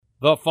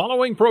The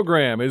following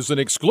program is an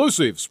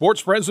exclusive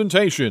sports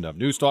presentation of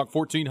News Talk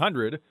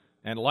 1400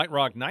 and Light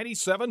Rock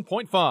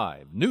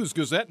 97.5 News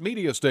Gazette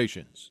media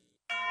stations.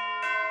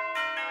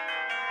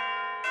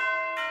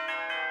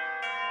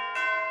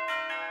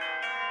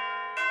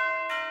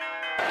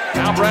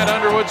 Now Brad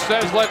Underwood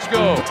says, let's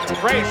go.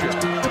 Frazier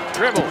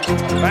dribbles,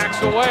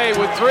 backs away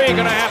with three,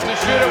 going to have to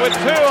shoot it with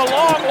two. A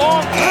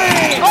long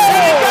three. Oh,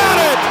 he got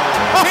it!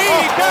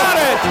 He got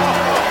it!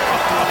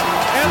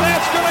 And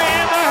that's going to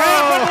end the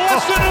half, and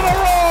listen to the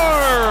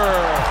roar!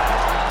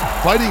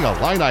 Fighting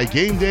Illini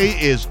Game Day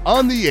is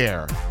on the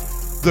air.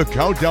 The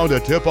countdown to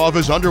tip-off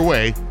is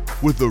underway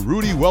with the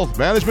Rudy Wealth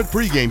Management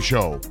pregame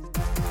show.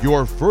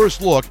 Your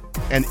first look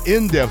and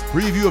in-depth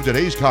preview of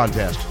today's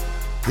contest.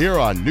 Here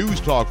on News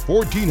Talk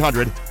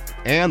 1400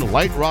 and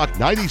Light Rock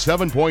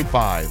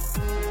 97.5.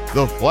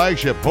 The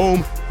flagship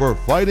home for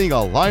Fighting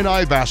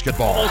Illini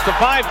basketball. Almost a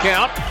 5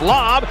 count.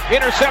 Lob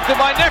intercepted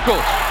by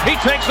Nichols. He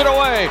takes it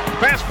away.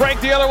 Fast break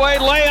the other way.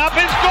 Layup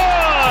is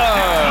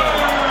good!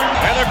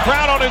 And the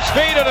crowd on its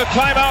feet at a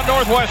timeout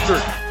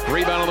Northwestern.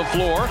 Rebound on the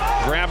floor.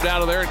 Grabbed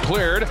out of there and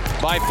cleared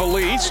by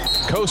Felice.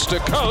 Coast to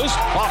coast.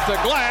 Off the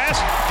glass.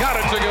 Got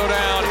it to go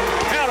down.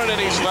 Counted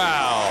and he's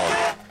fouled.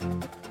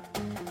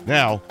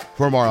 Now,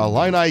 from our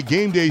Illini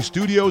Game Day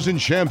studios in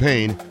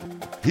Champaign,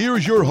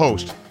 here's your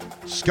host,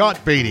 Scott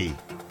Beatty.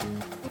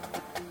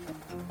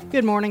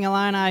 Good morning,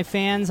 Illini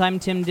fans. I'm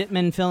Tim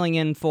Dittman filling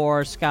in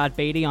for Scott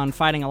Beatty on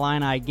Fighting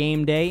Illini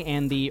Game Day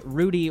and the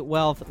Rudy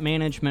Wealth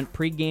Management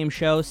pregame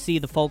show. See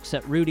the folks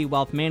at Rudy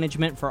Wealth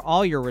Management for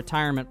all your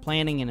retirement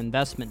planning and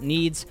investment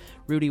needs.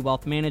 Rudy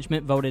Wealth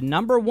Management voted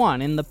number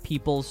 1 in the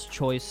People's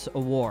Choice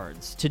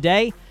Awards.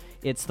 Today,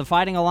 it's the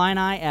Fighting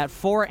Illini at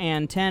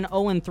 4-10,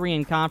 0-3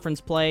 in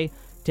conference play,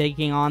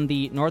 taking on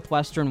the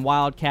Northwestern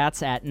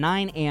Wildcats at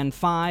 9-5,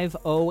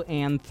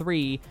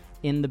 0-3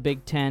 in the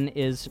Big Ten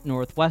is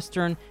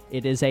Northwestern.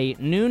 It is a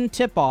noon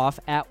tip-off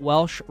at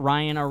Welsh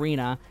Ryan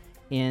Arena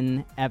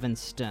in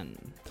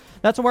Evanston.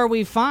 That's where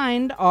we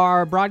find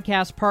our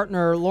broadcast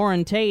partner,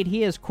 Lauren Tate.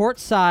 He is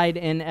courtside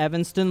in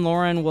Evanston.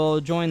 Lauren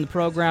will join the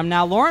program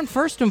now. Lauren,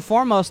 first and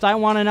foremost, I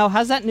want to know,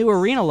 how's that new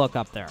arena look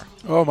up there?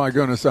 Oh, my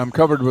goodness. I'm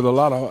covered with a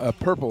lot of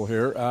purple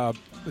here.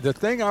 The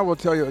thing I will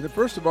tell you,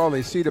 first of all,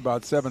 they seat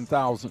about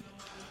 7,000.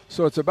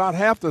 So it's about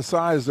half the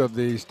size of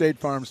the State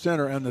Farm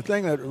Center. And the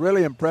thing that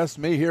really impressed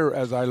me here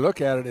as I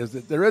look at it is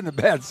that there isn't a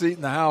bad seat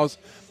in the house.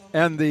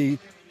 And the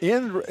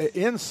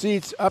in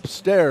seats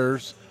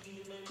upstairs,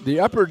 the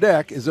upper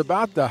deck is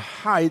about the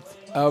height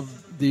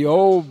of the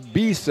old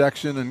B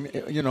section, and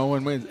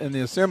when we in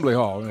the assembly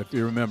hall, if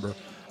you remember.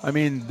 I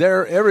mean,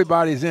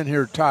 everybody's in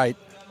here tight,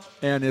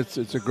 and it's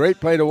a great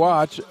place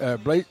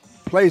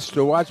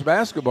to watch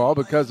basketball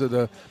because of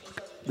the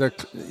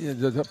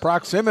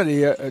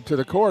proximity to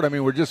the court. I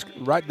mean, we're just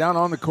right down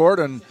on the court,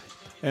 and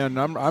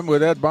I'm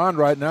with Ed Bond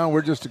right now.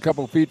 We're just a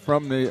couple feet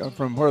from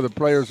where the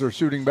players are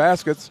shooting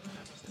baskets.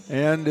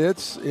 And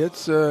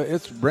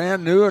it's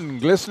brand new and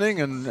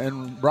glistening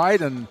and bright,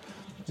 and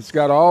it's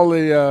got all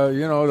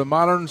the the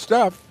modern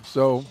stuff.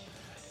 So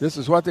this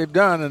is what they've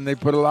done, and they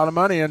put a lot of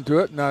money into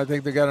it, and I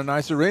think they got a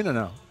nice arena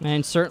now.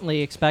 And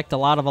certainly expect a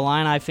lot of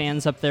Illini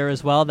fans up there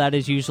as well. That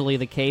is usually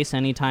the case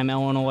anytime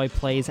Illinois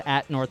plays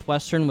at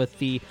Northwestern with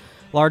the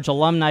large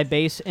alumni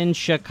base in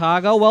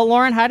Chicago. Well,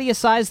 Lauren, how do you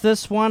size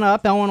this one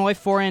up? Illinois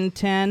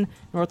 4-10,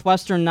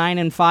 Northwestern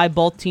 9-5.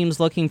 Both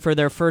teams looking for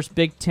their first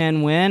Big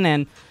Ten win,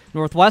 and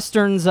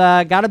Northwestern's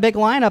got a big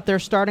lineup. Their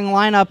starting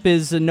lineup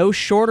is no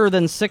shorter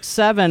than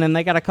 6'7", and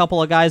they got a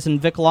couple of guys in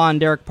Vic Law and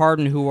Derek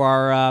Pardon who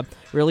are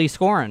really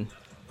scoring.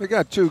 They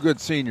got two good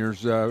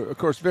seniors. Of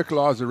course, Vic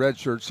Law is a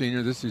redshirt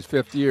senior. This is his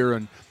 5th year,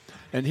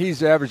 and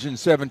he's averaging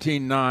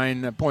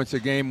 17.9 points a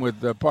game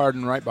with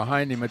Pardon right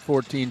behind him at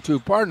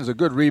 14.2. Pardon's a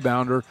good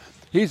rebounder.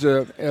 He's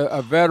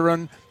a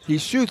veteran. He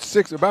shoots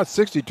about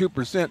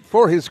 62%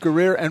 for his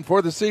career and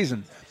for the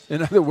season.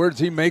 In other words,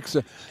 he makes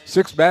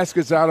 6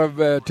 baskets out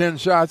of 10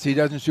 shots. He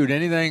doesn't shoot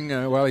anything.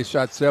 He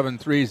shot 7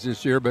 threes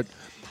this year, but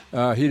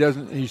he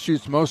doesn't. He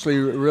shoots mostly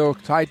real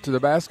tight to the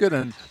basket,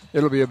 and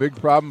it'll be a big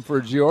problem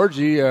for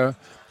Georgie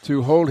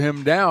to hold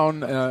him down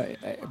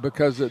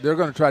because they're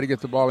going to try to get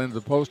the ball into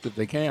the post if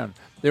they can.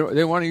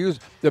 They want to use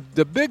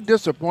the big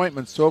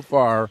disappointment so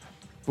far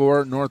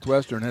for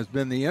Northwestern has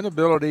been the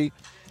inability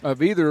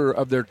of either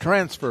of their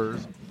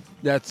transfers.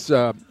 That's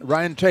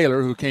Ryan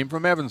Taylor, who came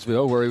from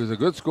Evansville, where he was a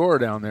good scorer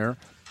down there,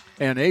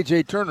 and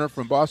A.J. Turner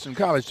from Boston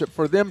College,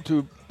 for them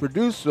to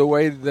produce the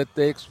way that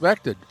they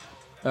expected.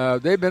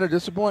 They've been a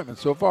disappointment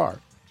so far.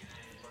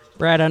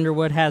 Brad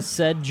Underwood has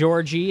said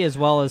Georgie, as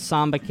well as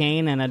Samba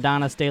Kane and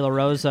Adonis De La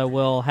Rosa,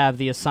 will have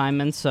the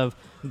assignments of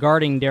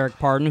guarding Derek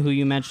Pardon, who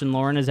you mentioned,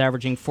 Lauren, is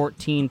averaging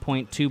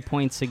 14.2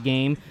 points a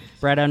game.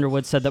 Brad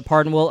Underwood said that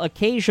Pardon will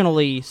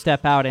occasionally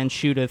step out and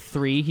shoot a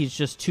 3. He's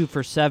just 2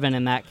 for 7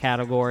 in that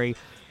category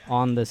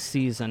on the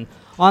season.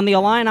 On the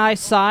Illini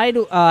side,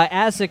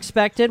 as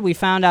expected, we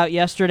found out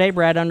yesterday,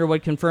 Brad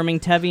Underwood confirming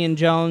Tevian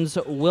Jones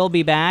will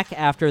be back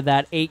after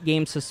that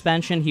 8-game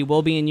suspension. He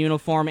will be in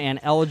uniform and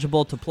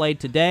eligible to play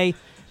today.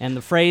 And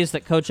the phrase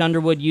that Coach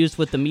Underwood used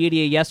with the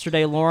media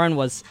yesterday, Lauren,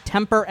 was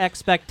temper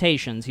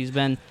expectations. He's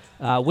been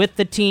with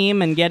the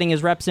team and getting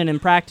his reps in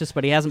practice,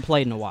 but he hasn't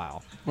played in a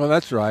while. Well,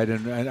 that's right,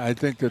 and I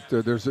think that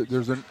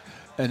there's an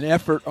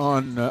effort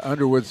on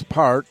Underwood's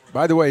part.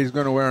 By the way, he's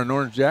going to wear an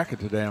orange jacket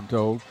today, I'm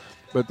told.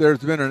 But there's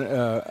been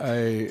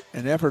an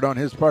effort on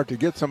his part to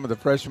get some of the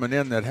freshmen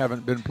in that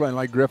haven't been playing,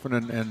 like Griffin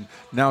and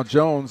now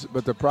Jones.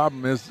 But the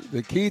problem is,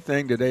 the key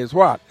thing today is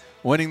what?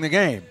 Winning the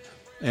game.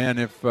 And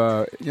if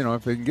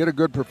if they can get a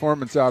good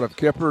performance out of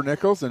Kipper,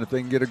 Nichols, and if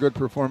they can get a good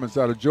performance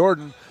out of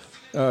Jordan,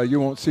 you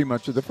won't see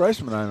much of the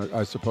freshmen,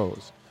 I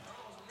suppose.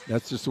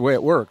 That's just the way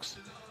it works.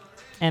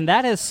 And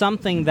that is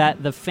something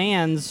that the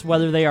fans,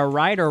 whether they are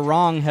right or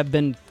wrong, have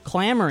been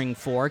clamoring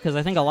for, because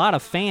I think a lot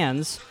of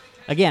fans,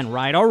 again,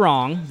 right or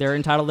wrong, they're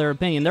entitled to their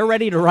opinion. They're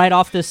ready to write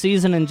off this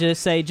season and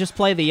just say, just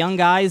play the young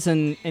guys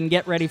and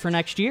get ready for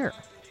next year.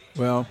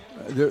 Well,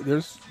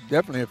 there's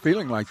definitely a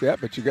feeling like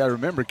that, but you got to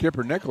remember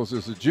Kipper Nichols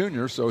is a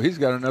junior, so he's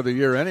got another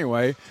year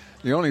anyway.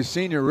 The only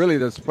senior really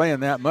that's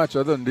playing that much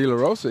other than De La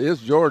Rosa is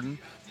Jordan.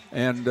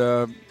 And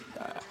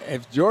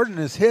if Jordan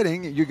is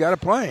hitting, you got to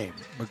play him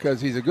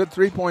because he's a good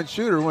three-point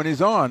shooter when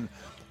he's on.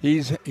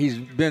 He's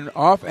been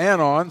off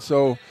and on,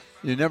 so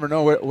you never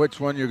know which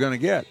one you're going to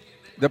get.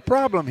 The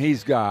problem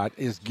he's got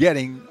is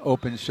getting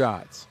open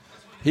shots.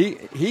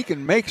 He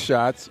can make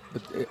shots,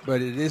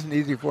 but it isn't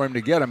easy for him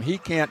to get them. He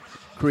can't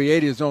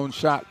create his own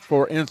shot,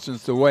 for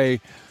instance, the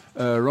way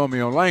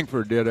Romeo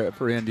Langford did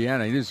for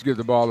Indiana. He just gives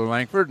the ball to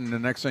Langford, and the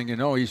next thing you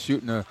know, he's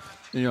shooting a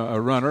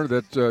runner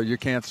that you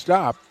can't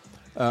stop.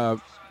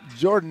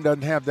 Jordan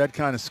doesn't have that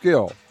kind of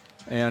skill,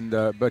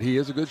 but he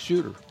is a good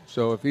shooter.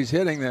 So if he's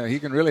hitting, he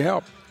can really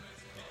help.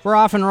 We're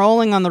off and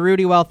rolling on the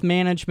Rudy Wealth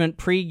Management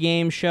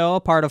pregame show,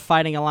 part of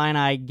Fighting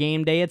Illini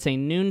Game Day. It's a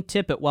noon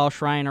tip at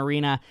Welsh Ryan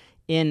Arena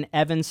in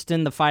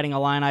Evanston. The Fighting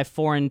Illini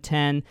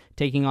 4-10,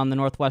 taking on the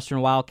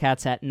Northwestern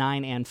Wildcats at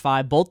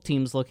 9-5. Both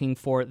teams looking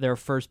for their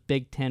first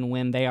Big Ten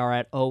win. They are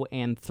at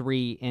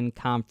 0-3 in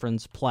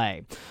conference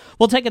play.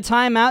 We'll take a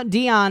timeout.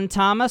 Dion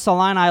Thomas,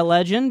 Illini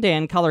legend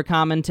and color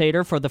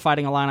commentator for the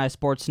Fighting Illini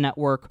Sports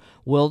Network,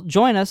 will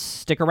join us.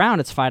 Stick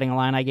around. It's Fighting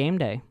Illini Game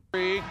Day.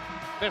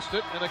 Missed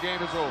it, and the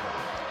game is over.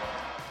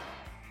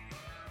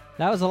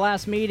 That was the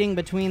last meeting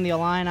between the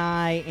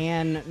Illini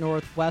and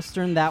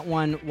Northwestern. That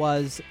one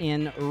was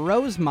in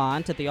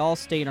Rosemont at the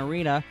All-State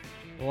Arena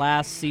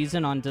last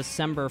season on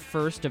December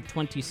 1st of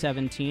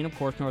 2017. Of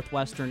course,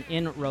 Northwestern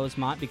in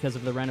Rosemont because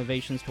of the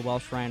renovations to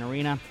Welsh Ryan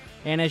Arena.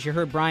 And as you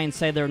heard Brian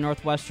say there,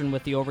 Northwestern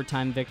with the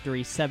overtime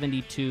victory,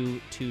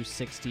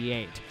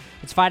 72-68.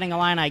 It's Fighting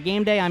Illini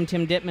Game Day. I'm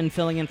Tim Dittman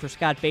filling in for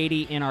Scott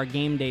Beatty in our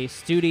Game Day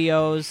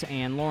studios.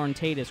 And Lauren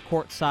Tate is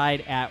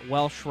courtside at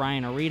Welsh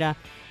Ryan Arena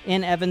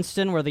in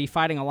Evanston, where the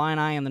Fighting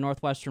Illini and the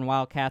Northwestern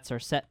Wildcats are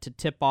set to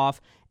tip off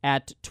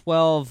at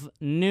 12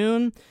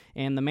 noon.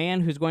 And the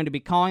man who's going to be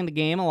calling the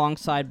game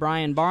alongside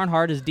Brian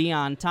Barnhart is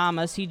Dion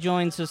Thomas. He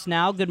joins us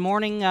now. Good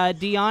morning,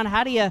 Dion.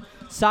 How do you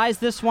size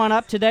this one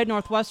up today?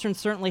 Northwestern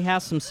certainly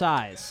has some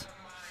size.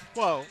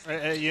 Well,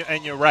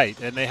 and you're right,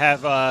 and they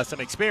have some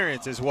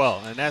experience as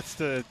well, and that's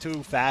the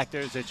two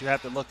factors that you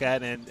have to look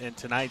at in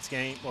tonight's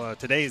game, or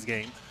today's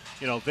game.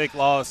 You know, Vic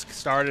Law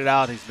started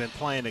out. He's been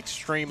playing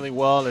extremely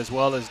well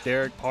as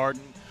Derek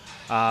Pardon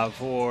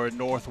for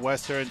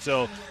Northwestern.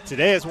 So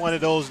today is one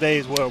of those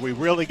days where we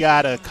really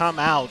got to come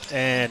out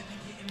and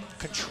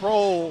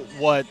control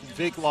what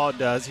Vic Law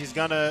does. He's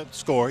going to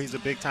score. He's a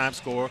big-time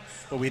scorer.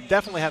 But we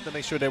definitely have to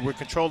make sure that we're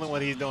controlling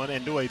what he's doing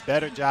and do a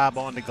better job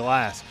on the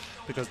glass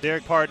because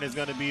Derek Pardon is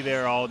going to be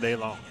there all day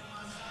long.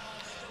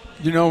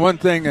 You know, one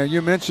thing, you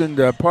mentioned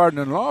Pardon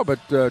and Law, but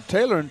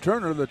Taylor and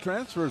Turner, the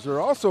transfers, are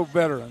also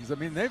veterans. I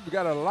mean, they've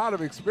got a lot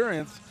of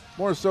experience,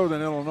 more so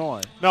than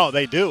Illinois. No,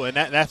 they do, and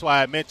that's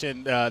why I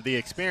mentioned the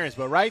experience.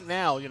 But right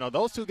now, you know,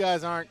 those two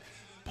guys aren't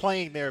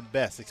playing their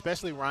best,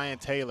 especially Ryan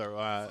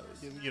Taylor.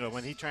 You know,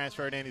 when he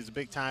transferred in, he's a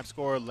big-time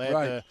scorer, led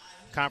the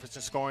conference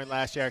in scoring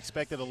last year. I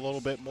expected a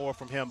little bit more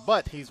from him,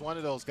 but he's one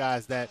of those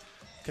guys that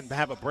can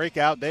have a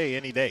breakout day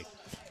any day.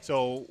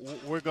 So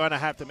we're going to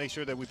have to make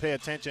sure that we pay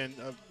attention.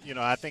 You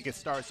know, I think it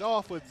starts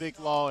off with Vic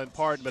Law and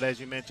Pardon, but as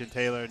you mentioned,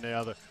 Taylor and the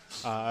other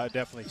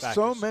definitely factors.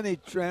 So many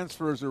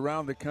transfers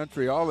around the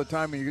country all the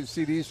time. You can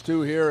see these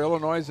two here.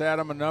 Illinois had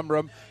them, a number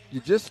of them. You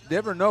just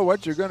never know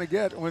what you're going to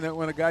get when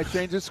a guy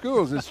changes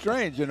schools. It's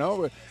strange, you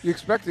know. You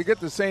expect to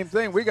get the same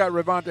thing. We got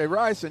Ravonte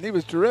Rice, and he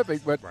was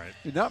terrific, but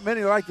not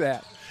many like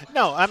that.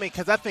 No, I mean,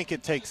 because I think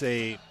it takes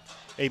a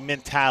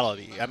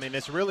mentality. I mean,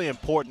 it's really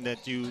important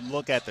that you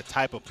look at the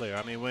type of player.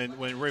 I mean, when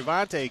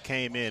Ravonte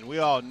came in, we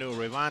all knew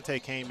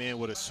Ravonte came in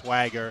with a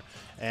swagger,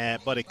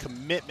 but a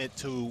commitment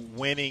to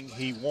winning.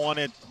 He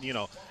wanted, you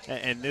know,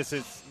 and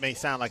this may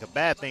sound like a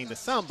bad thing to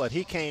some, but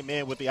he came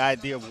in with the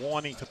idea of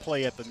wanting to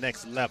play at the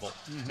next level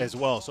as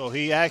well. So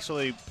he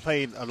actually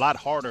played a lot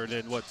harder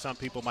than what some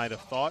people might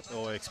have thought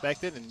or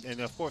expected, and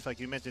of course, like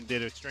you mentioned,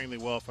 did extremely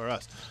well for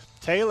us.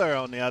 Taylor,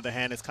 on the other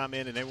hand, has come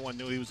in, and everyone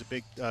knew he was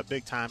a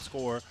big-time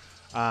scorer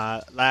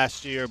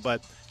last year,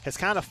 but has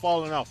kind of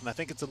fallen off. And I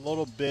think it's a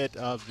little bit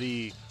of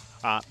the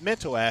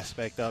mental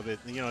aspect of it.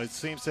 It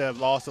seems to have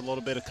lost a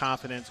little bit of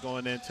confidence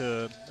going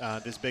into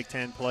this Big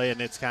Ten play,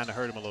 and it's kind of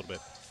hurt him a little bit.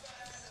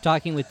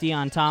 Talking with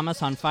Deon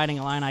Thomas on Fighting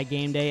Illini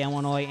Game Day,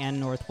 Illinois and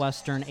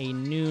Northwestern, a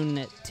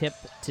noon tip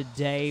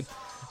today.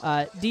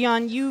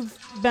 Deon, you've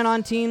been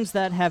on teams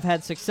that have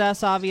had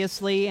success,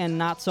 obviously, and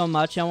not so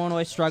much.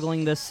 Illinois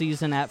struggling this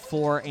season at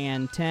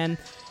 4-10.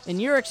 In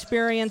your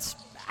experience,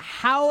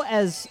 how,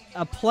 as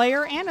a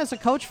player and as a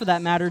coach for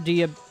that matter, do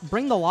you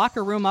bring the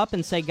locker room up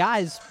and say,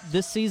 guys,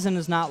 this season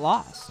is not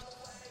lost?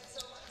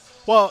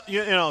 Well,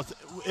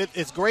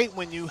 it's great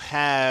when you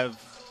have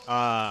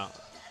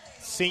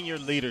senior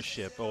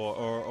leadership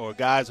or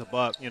guys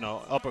above,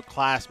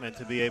 upperclassmen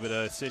to be able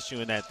to assist you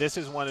in that. This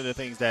is one of the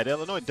things that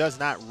Illinois does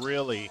not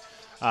really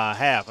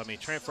have. I mean,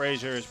 Trent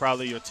Frazier is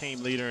probably your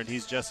team leader, and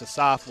he's just a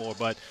sophomore,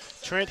 but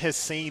Trent has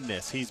seen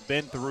this. He's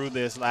been through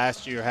this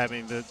last year,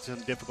 having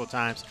some difficult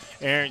times.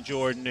 Aaron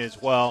Jordan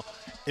as well.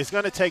 It's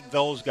going to take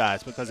those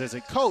guys, because as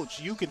a coach,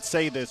 you can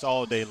say this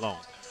all day long.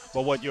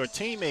 But what your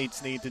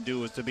teammates need to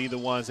do is to be the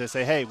ones that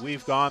say, hey,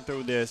 we've gone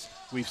through this.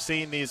 We've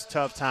seen these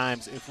tough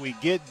times. If we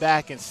get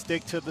back and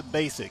stick to the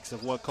basics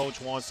of what Coach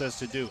wants us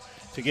to do,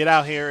 to get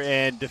out here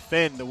and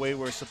defend the way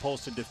we're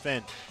supposed to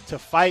defend, to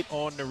fight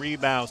on the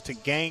rebounds, to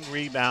gang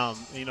rebound,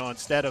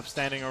 instead of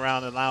standing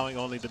around allowing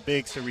only the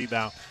bigs to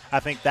rebound.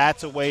 I think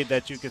that's a way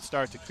that you can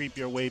start to creep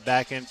your way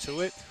back into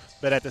it.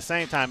 But at the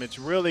same time, it's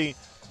really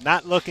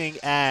not looking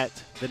at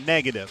the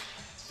negative,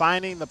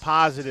 finding the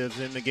positives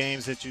in the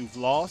games that you've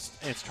lost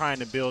and trying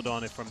to build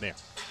on it from there.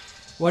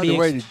 What do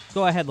you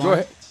go ahead, Lauren.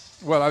 Go ahead.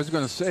 Well, I was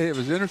going to say it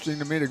was interesting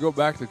to me to go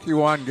back to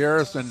Kewan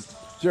Garris and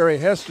Jerry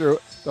Hester.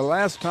 The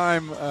last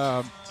time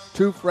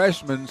two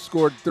freshmen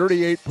scored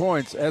 38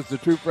 points, as the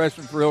two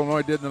freshmen for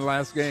Illinois did in the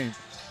last game.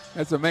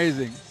 That's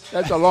amazing.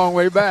 That's a long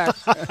way back.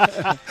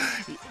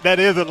 That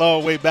is a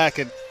long way back,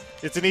 and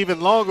it's an even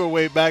longer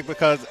way back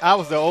because I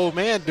was the old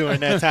man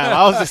during that time.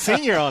 I was the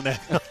senior on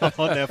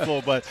that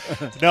floor. But,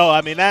 no,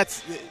 I mean,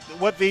 that's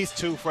what these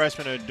two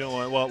freshmen are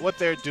doing. Well, what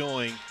they're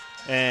doing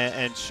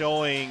and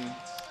showing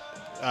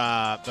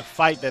the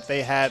fight that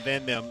they have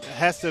in them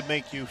has to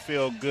make you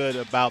feel good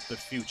about the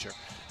future.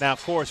 Now,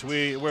 of course,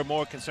 we're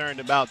more concerned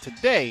about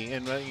today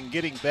and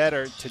getting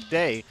better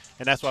today,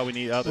 and that's why we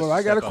need others. Well,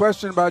 I got a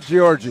question about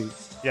Georgie.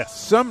 Yes.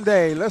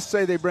 Someday, let's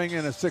say they bring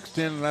in a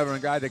 6'10", 11, a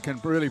guy that can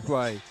really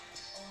play.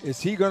 Is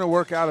he going to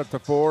work out at the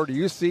 4? Do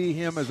you see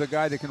him as a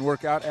guy that can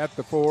work out at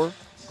the 4?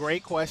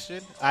 Great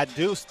question. I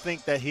do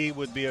think that he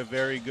would be a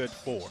very good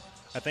 4.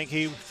 I think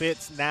he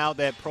fits now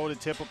that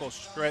prototypical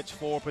stretch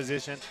 4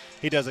 position.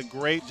 He does a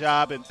great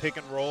job in pick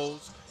and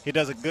rolls. He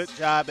does a good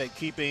job at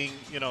keeping,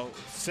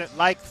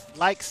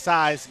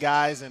 like-sized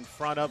guys in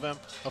front of him.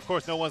 Of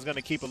course, no one's going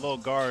to keep a little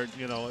guard,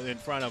 in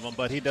front of him,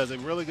 but he does a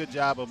really good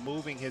job of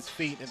moving his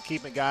feet and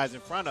keeping guys in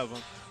front of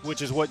him,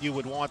 which is what you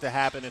would want to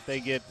happen if they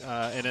get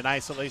in an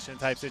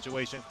isolation-type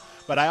situation.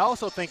 But I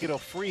also think it'll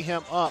free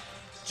him up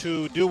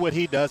to do what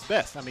he does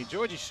best. I mean,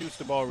 Georgie shoots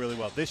the ball really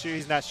well. This year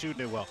he's not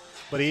shooting it well,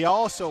 but he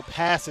also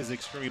passes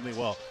extremely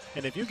well.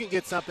 And if you can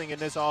get something in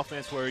this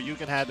offense where you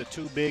can have the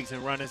two bigs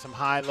and running some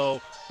high-low,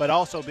 but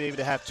also be able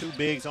to have two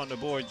bigs on the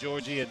board,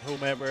 Georgie and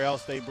whomever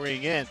else they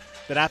bring in,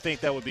 then I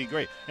think that would be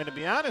great. And to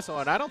be honest,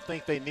 I don't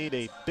think they need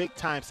a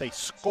big-time,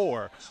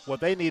 scorer. What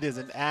they need is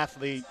an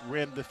athlete,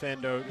 rim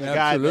defender, a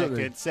guy that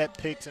can set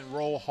picks and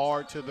roll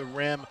hard to the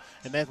rim,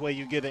 and that way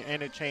you get an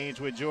interchange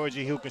with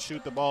Georgie who can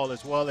shoot the ball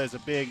as well as a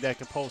big that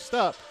can post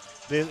up.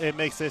 It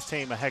makes this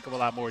team a heck of a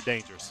lot more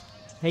dangerous.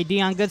 Hey,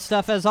 Deon, good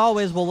stuff as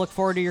always. We'll look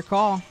forward to your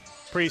call.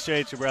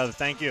 Appreciate you, brother.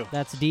 Thank you.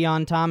 That's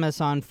Deon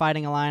Thomas on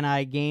Fighting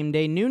Illini Game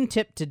Day. Noon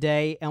tip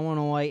today,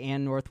 Illinois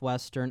and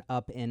Northwestern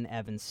up in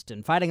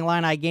Evanston. Fighting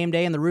Illini Game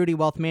Day and the Rudy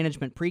Wealth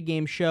Management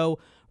pregame show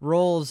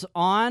rolls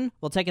on.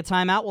 We'll take a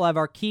timeout. We'll have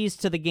our keys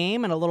to the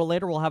game, and a little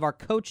later we'll have our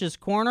Coach's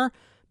Corner.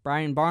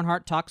 Brian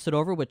Barnhart talks it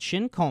over with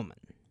Chin Coleman.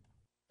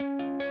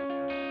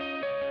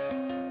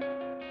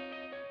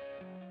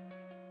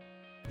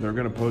 They're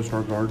going to post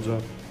our guards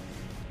up.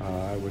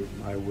 I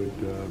would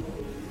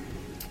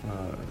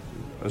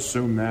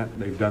assume that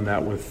they've done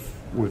that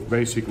with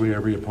basically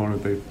every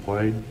opponent they've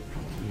played.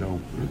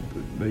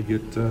 They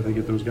get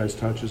those guys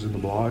touches in the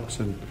blocks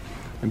and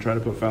try to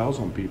put fouls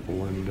on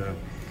people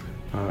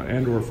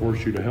and or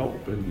force you to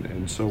help.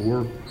 And so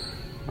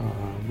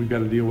we've got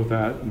to deal with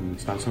that. And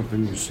it's not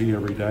something you see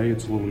every day.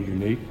 It's a little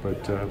unique,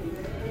 but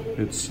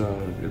it's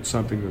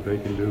something that they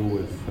can do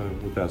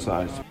with that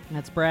size.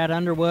 That's Brad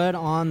Underwood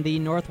on the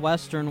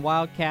Northwestern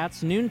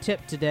Wildcats. Noon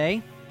tip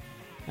today.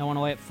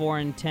 Illinois at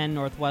 4-10,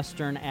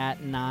 Northwestern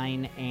at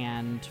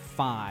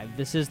 9-5.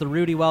 This is the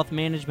Rudy Wealth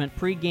Management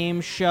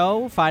pregame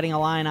show, Fighting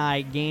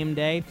Illini Game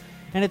Day.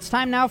 And it's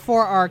time now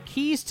for our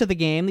keys to the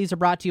game. These are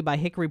brought to you by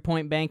Hickory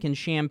Point Bank in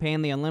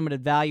Champaign, the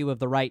unlimited value of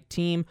the right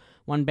team.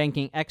 One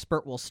banking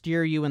expert will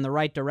steer you in the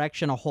right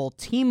direction. A whole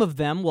team of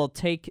them will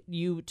take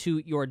you to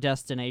your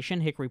destination.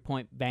 Hickory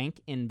Point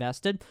Bank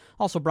invested.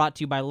 Also brought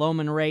to you by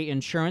Lohman Ray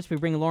Insurance. We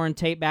bring Lauren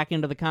Tate back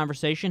into the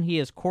conversation. He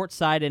is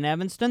courtside in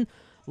Evanston.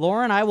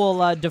 Lauren, I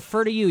will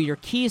defer to you. Your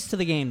keys to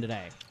the game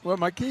today. Well,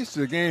 my keys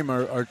to the game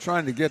are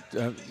trying to get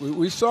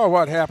we saw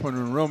what happened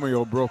when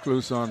Romeo broke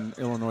loose on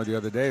Illinois the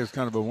other day. It was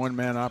kind of a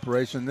one-man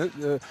operation.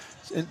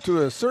 And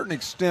to a certain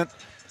extent,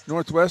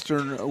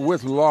 Northwestern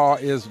with Law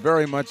is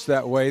very much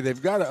that way.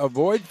 They've got to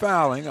avoid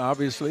fouling,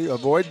 obviously,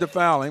 avoid the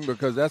fouling,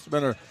 because that's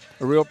been a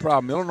real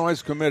problem. Illinois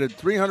has committed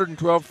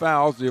 312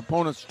 fouls, the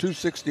opponent's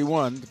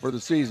 261 for the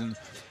season.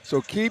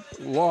 So keep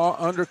Law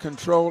under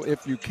control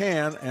if you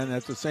can, and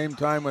at the same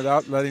time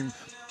without letting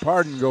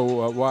Pardon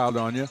go wild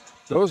on you.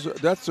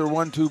 That's their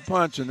 1-2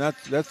 punch, and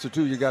that's the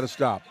two you got to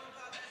stop.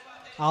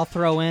 I'll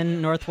throw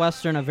in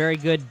Northwestern, a very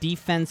good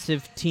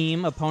defensive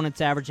team.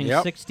 Opponents averaging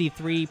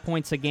 63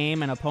 points a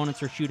game, and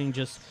opponents are shooting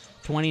just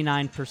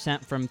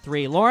 29% from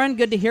three. Lauren,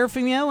 good to hear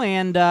from you,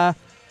 and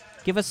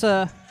give us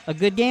a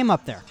good game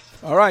up there.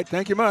 All right,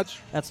 thank you much.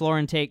 That's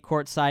Lauren Tate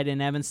courtside in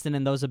Evanston,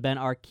 and those have been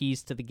our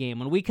keys to the game.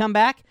 When we come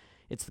back,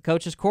 it's the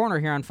Coach's Corner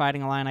here on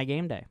Fighting Illini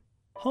Game Day.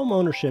 Home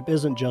ownership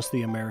isn't just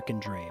the American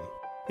dream.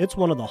 It's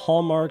one of the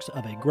hallmarks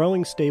of a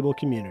growing, stable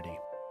community.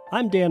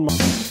 I'm Dan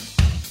Martin.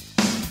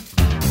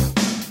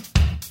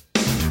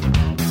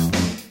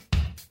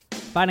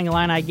 Fighting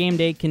Illini Game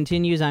Day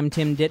continues. I'm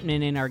Tim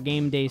Dittman in our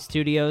Game Day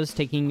studios,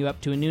 taking you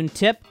up to a noon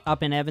tip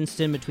up in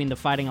Evanston between the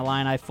Fighting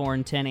Illini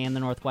 4-10 and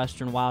the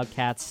Northwestern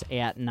Wildcats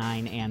at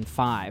 9 and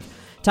 5.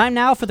 Time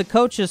now for the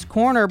Coach's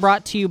Corner,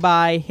 brought to you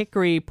by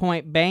Hickory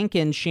Point Bank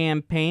in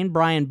Champaign.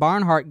 Brian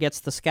Barnhart gets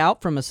the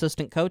scout from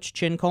assistant coach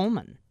Chin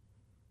Coleman.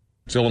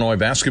 It's Illinois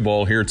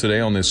basketball here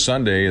today on this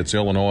Sunday. It's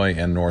Illinois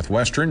and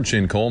Northwestern.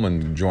 Chin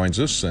Coleman joins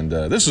us, and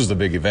this is the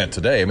big event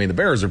today. I mean, the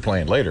Bears are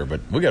playing later,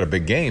 but we got a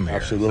big game here.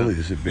 Absolutely,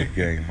 it's a big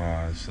game.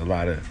 It's a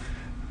lot of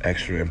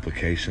extra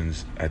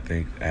implications, I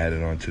think,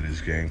 added onto this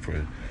game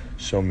for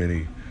so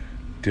many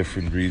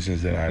different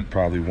reasons that I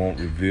probably won't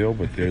reveal,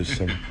 but there's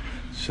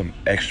some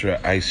extra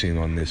icing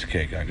on this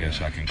cake, I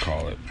guess I can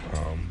call it.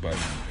 But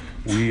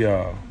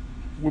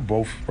we're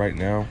both right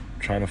now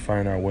trying to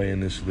find our way in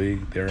this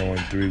league. They're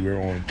 0-3, we're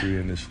 0-3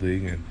 in this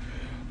league, and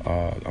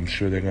I'm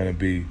sure they're going to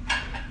be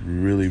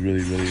really,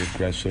 really, really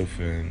aggressive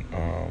and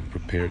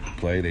prepared to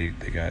play.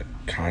 They got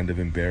kind of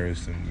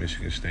embarrassed in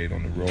Michigan State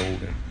on the road,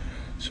 and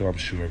so I'm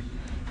sure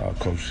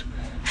Coach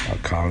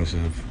Collins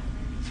have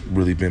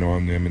really been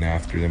on them and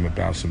after them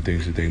about some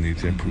things that they need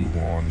to improve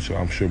on. So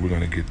I'm sure we're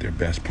going to get their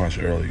best punch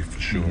early for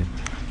sure.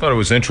 I thought it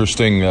was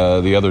interesting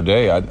the other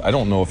day. I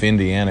don't know if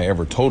Indiana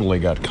ever totally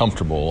got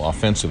comfortable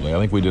offensively. I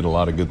think we did a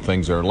lot of good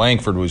things there.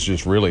 Langford was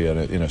just really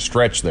in a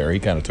stretch there. He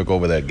kind of took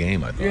over that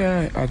game, I thought.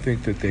 Yeah, I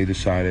think that they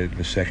decided in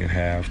the second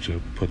half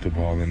to put the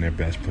ball in their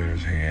best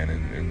player's hand,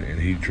 and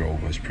he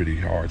drove us pretty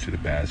hard to the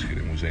basket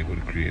and was able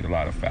to create a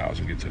lot of fouls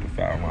and get to the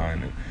foul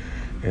line.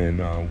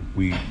 And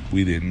we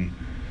didn't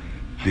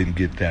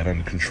get that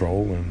under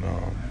control, and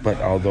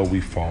but although we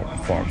fought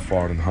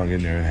and hung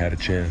in there and had a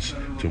chance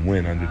to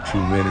win under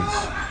 2 minutes,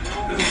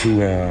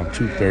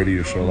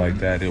 2:30 or so like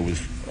that, it was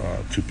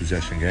a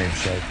two-possession game.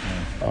 So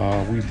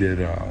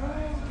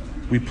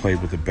we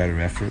played with a better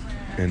effort,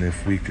 and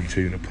if we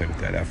continue to play with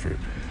that effort,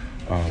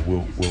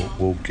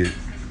 we'll get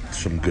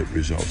some good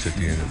results at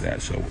the end of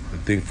that. So the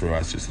thing for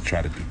us is to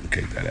try to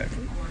duplicate that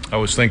effort. I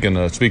was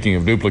thinking, speaking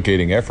of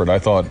duplicating effort, I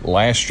thought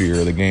last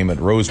year the game at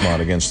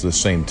Rosemont against the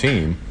same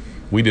team,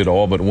 we did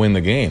all but win the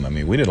game. I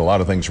mean, we did a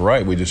lot of things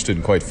right. We just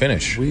didn't quite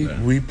finish.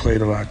 We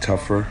played a lot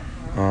tougher.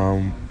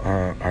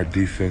 Our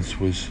defense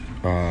was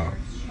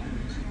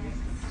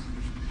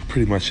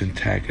pretty much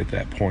intact at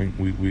that point.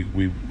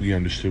 We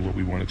understood what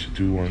we wanted to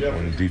do on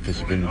the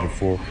defensive end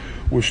before.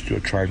 We're still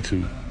trying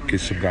to get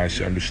some guys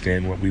to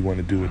understand what we want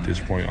to do at this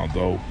point,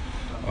 although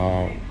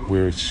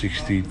we're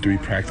 63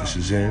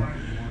 practices in.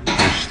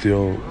 There's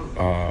still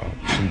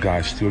some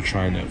guys still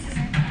trying to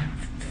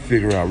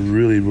figure out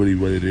really, really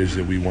what it is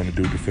that we want to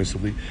do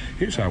defensively.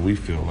 Here's how we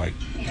feel. Like,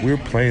 we're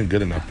playing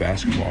good enough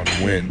basketball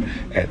to win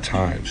at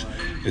times.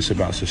 It's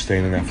about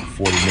sustaining that for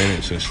 40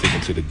 minutes and sticking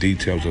to the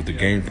details of the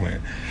game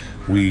plan.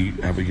 We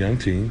have a young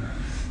team,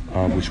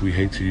 which we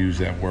hate to use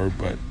that word,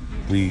 but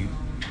we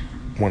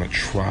want to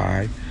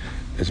try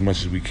as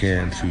much as we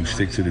can to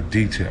stick to the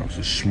details,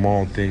 the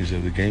small things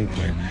of the game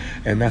plan.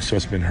 And that's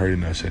what's been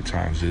hurting us at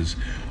times is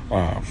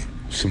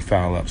some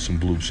foul-ups, some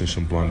bloops, and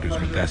some blunders,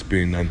 but that's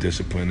being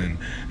undisciplined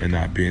and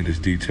not being as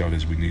detailed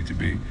as we need to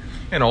be.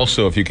 And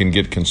also, if you can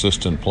get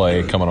consistent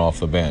play coming off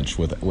the bench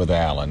with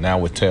Allen, now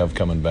with Tev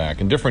coming back,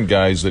 and different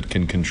guys that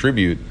can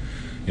contribute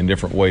in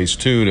different ways,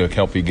 too, to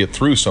help you get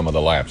through some of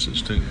the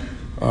lapses, too.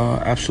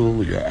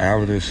 Absolutely.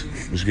 Allen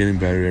is getting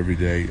better every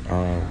day.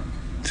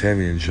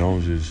 Tavian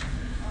Jones is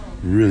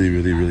really,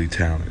 really, really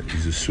talented.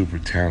 He's a super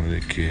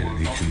talented kid, and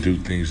he can do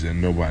things that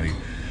nobody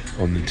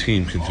on the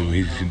team can do.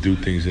 He can do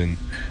things that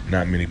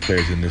not many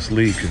players in this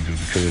league can do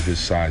because of his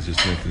size, his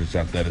strength, and his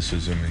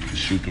athleticism, and he can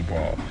shoot the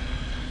ball.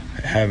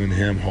 Having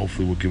him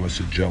hopefully will give us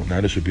a jolt. Now,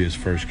 this would be his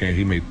first game.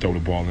 He may throw the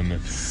ball in the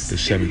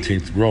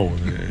 17th row in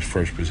his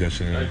first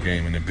possession in the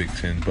game in the Big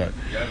Ten, but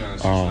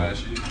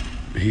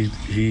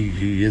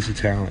he is a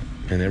talent,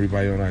 and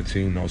everybody on our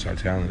team knows how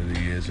talented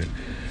he is.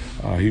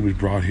 And he was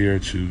brought here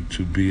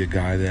to be a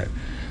guy that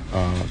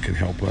can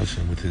help us,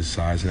 and with his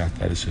size and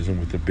athleticism,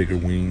 with the bigger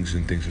wings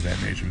and things of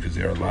that nature, because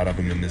there are a lot of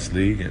them in this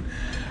league, and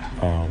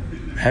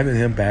having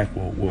him back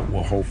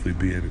will hopefully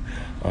be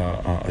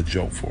a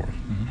jolt for him.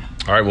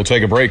 Mm-hmm. All right, we'll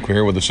take a break. We're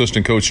here with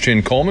assistant coach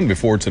Chin Coleman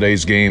before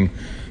today's game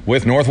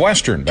with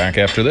Northwestern. Back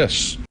after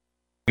this.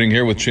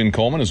 Here with Chin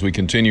Coleman as we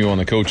continue on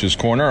the Coach's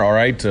Corner. All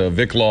right,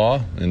 Vic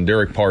Law and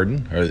Derek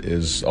Pardon.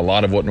 Is a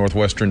lot of what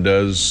Northwestern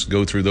does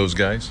go through those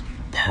guys?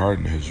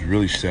 Pardon has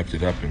really stepped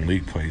it up in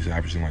league play. He's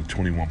averaging like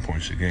 21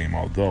 points a game,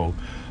 although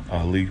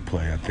league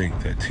play, I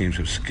think that teams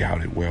have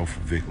scouted well for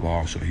Vic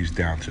Law, so he's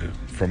down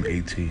from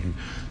 18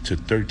 to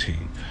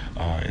 13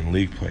 in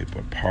league play.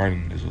 But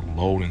Pardon is a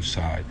load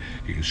inside.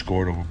 He can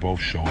score it over both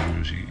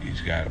shoulders.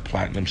 He's got a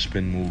platinum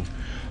spin move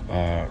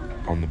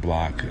on the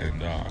block,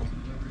 and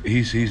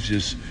he's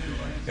just,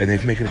 and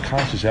they've making a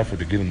conscious effort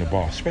to get him the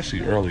ball,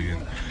 especially early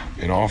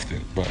and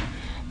often. But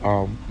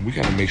we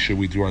got to make sure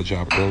we do our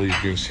job early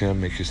against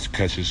him, make his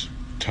catches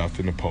tough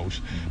in the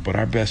post. But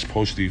our best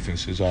post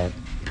defense is our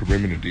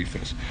perimeter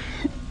defense.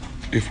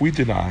 If we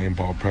deny and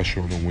ball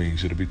pressure on the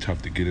wings, it'll be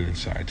tough to get it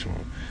inside to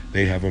them.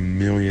 They have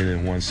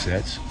 1,000,001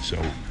 sets,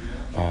 so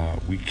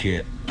we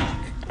can't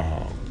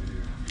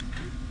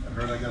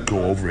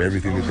go over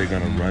everything that they're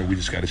going to run. We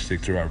just got to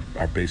stick to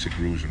our basic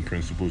rules and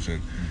principles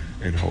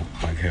and hope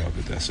like hell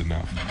that's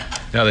enough.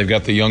 Now they've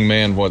got the young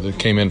man that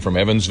came in from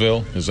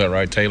Evansville. Is that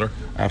right, Taylor?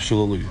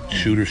 Absolutely.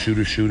 Shooter.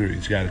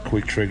 He's got a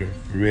quick trigger.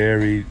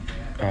 Very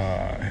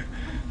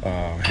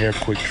hair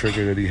quick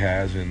trigger that he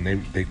has, and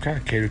they kind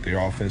of catered their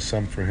offense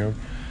some for him.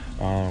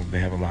 They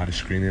have a lot of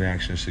screening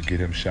actions to get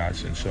him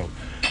shots, and so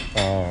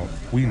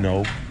we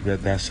know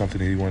that that's something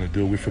that he want to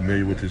do. We're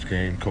familiar with his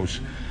game. Coach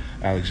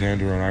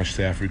Alexander on our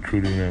staff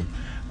recruiting him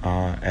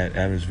at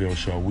Evansville,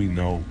 so we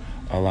know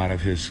a lot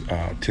of his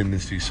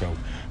tendencies, so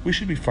we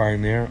should be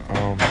fine there.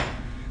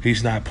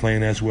 He's not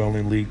playing as well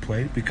in league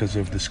play because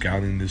of the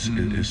scouting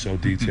is so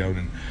detailed,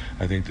 and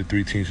I think the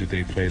three teams that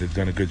they played have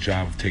done a good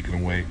job of taking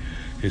away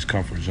his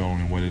comfort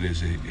zone and what it is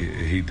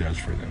he does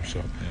for them.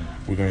 So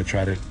we're going to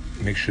try to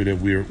make sure that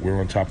we're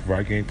on top of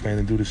our game plan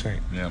and do the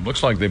same. Yeah, it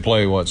looks like they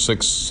play,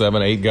 6,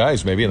 7, 8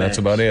 guys maybe, and Max. That's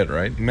about it,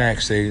 right?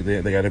 Max, they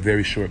got a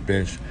very short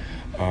bench.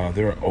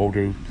 They're an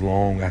older,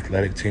 long,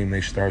 athletic team.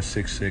 They start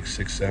 6'6",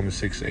 6'7",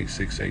 6'8",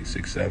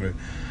 6'8",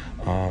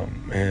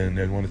 6'7", and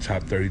they're one of the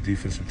top 30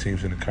 defensive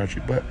teams in the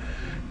country. But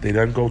they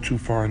doesn't go too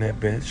far on that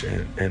bench,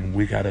 and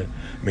we got to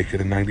make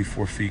it a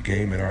 94-feet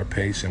game at our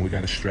pace, and we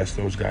got to stress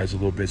those guys a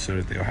little bit so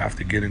that they'll have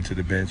to get into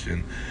the bench,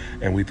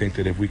 and we think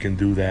that if we can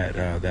do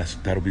that,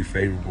 that'll be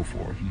favorable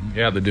for us.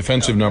 Yeah, the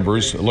defensive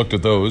numbers, I looked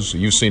at those.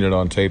 You've seen it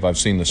on tape. I've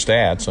seen the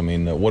stats. I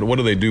mean, what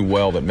do they do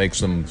well that makes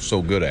them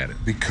so good at it?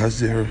 Because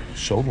they're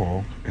so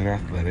long and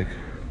athletic,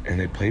 and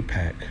they play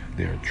pack.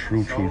 They're a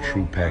true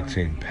pack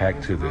team,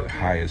 packed to the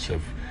highest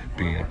of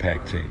being a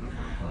pack team.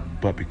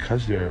 But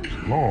because they're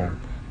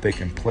long, they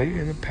can play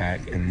in the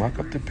pack and muck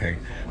up the paint,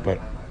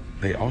 but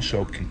they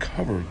also can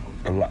cover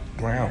a lot of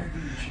ground.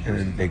 And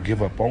then they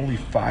give up only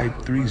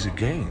 5 threes a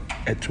game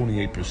at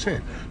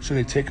 28%. So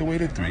they take away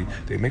the 3,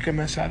 they make a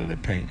mess out of the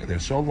paint, and they're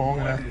so long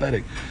and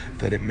athletic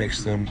that it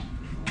makes them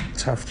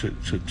tough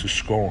to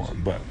score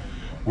on. But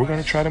we're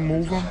going to try to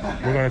move them,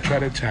 we're going to try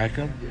to attack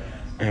them,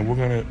 and we're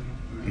going to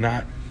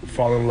not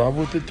fall in love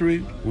with the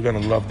 3. We're going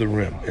to love the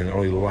rim and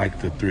only like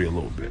the 3 a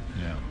little bit.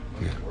 Yeah.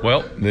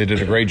 Well, they did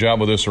a great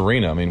job with this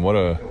arena. I mean, what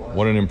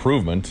an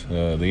improvement.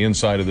 The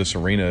inside of this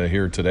arena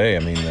here today, I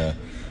mean,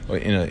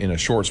 in a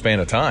short span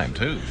of time,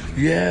 too.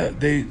 Yeah,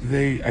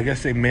 I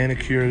guess they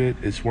manicured it.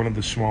 It's one of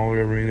the smaller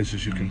arenas,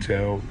 as you can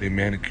tell. They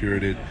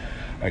manicured it,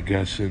 I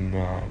guess, and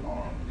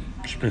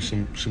spent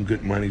some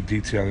good money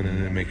detailing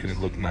it and making it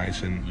look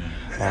nice. And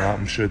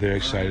I'm sure they're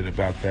excited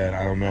about that.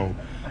 I don't know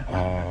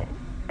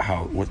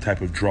what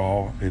type of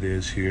draw it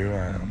is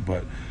here,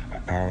 but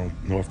I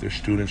don't know if their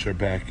students are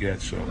back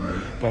yet.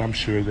 But I'm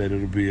sure that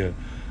it'll be a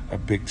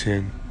Big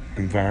Ten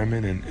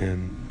environment,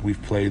 and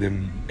we've played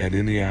at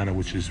Indiana,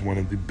 which is one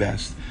of the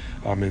best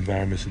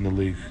environments in the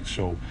league.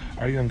 So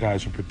our young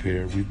guys are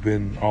prepared. We've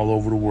been all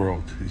over the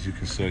world, as you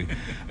can see,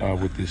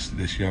 with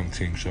this young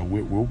team. So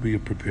we'll be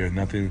prepared.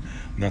 Nothing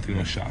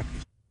will shock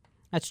us.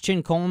 That's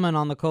Chin Coleman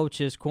on the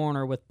Coach's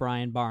Corner with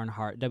Brian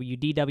Barnhart.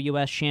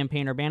 WDWS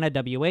Champaign-Urbana,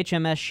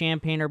 WHMS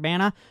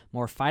Champaign-Urbana.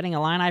 More Fighting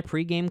Illini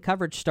pregame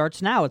coverage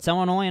starts now. It's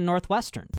Illinois and Northwestern.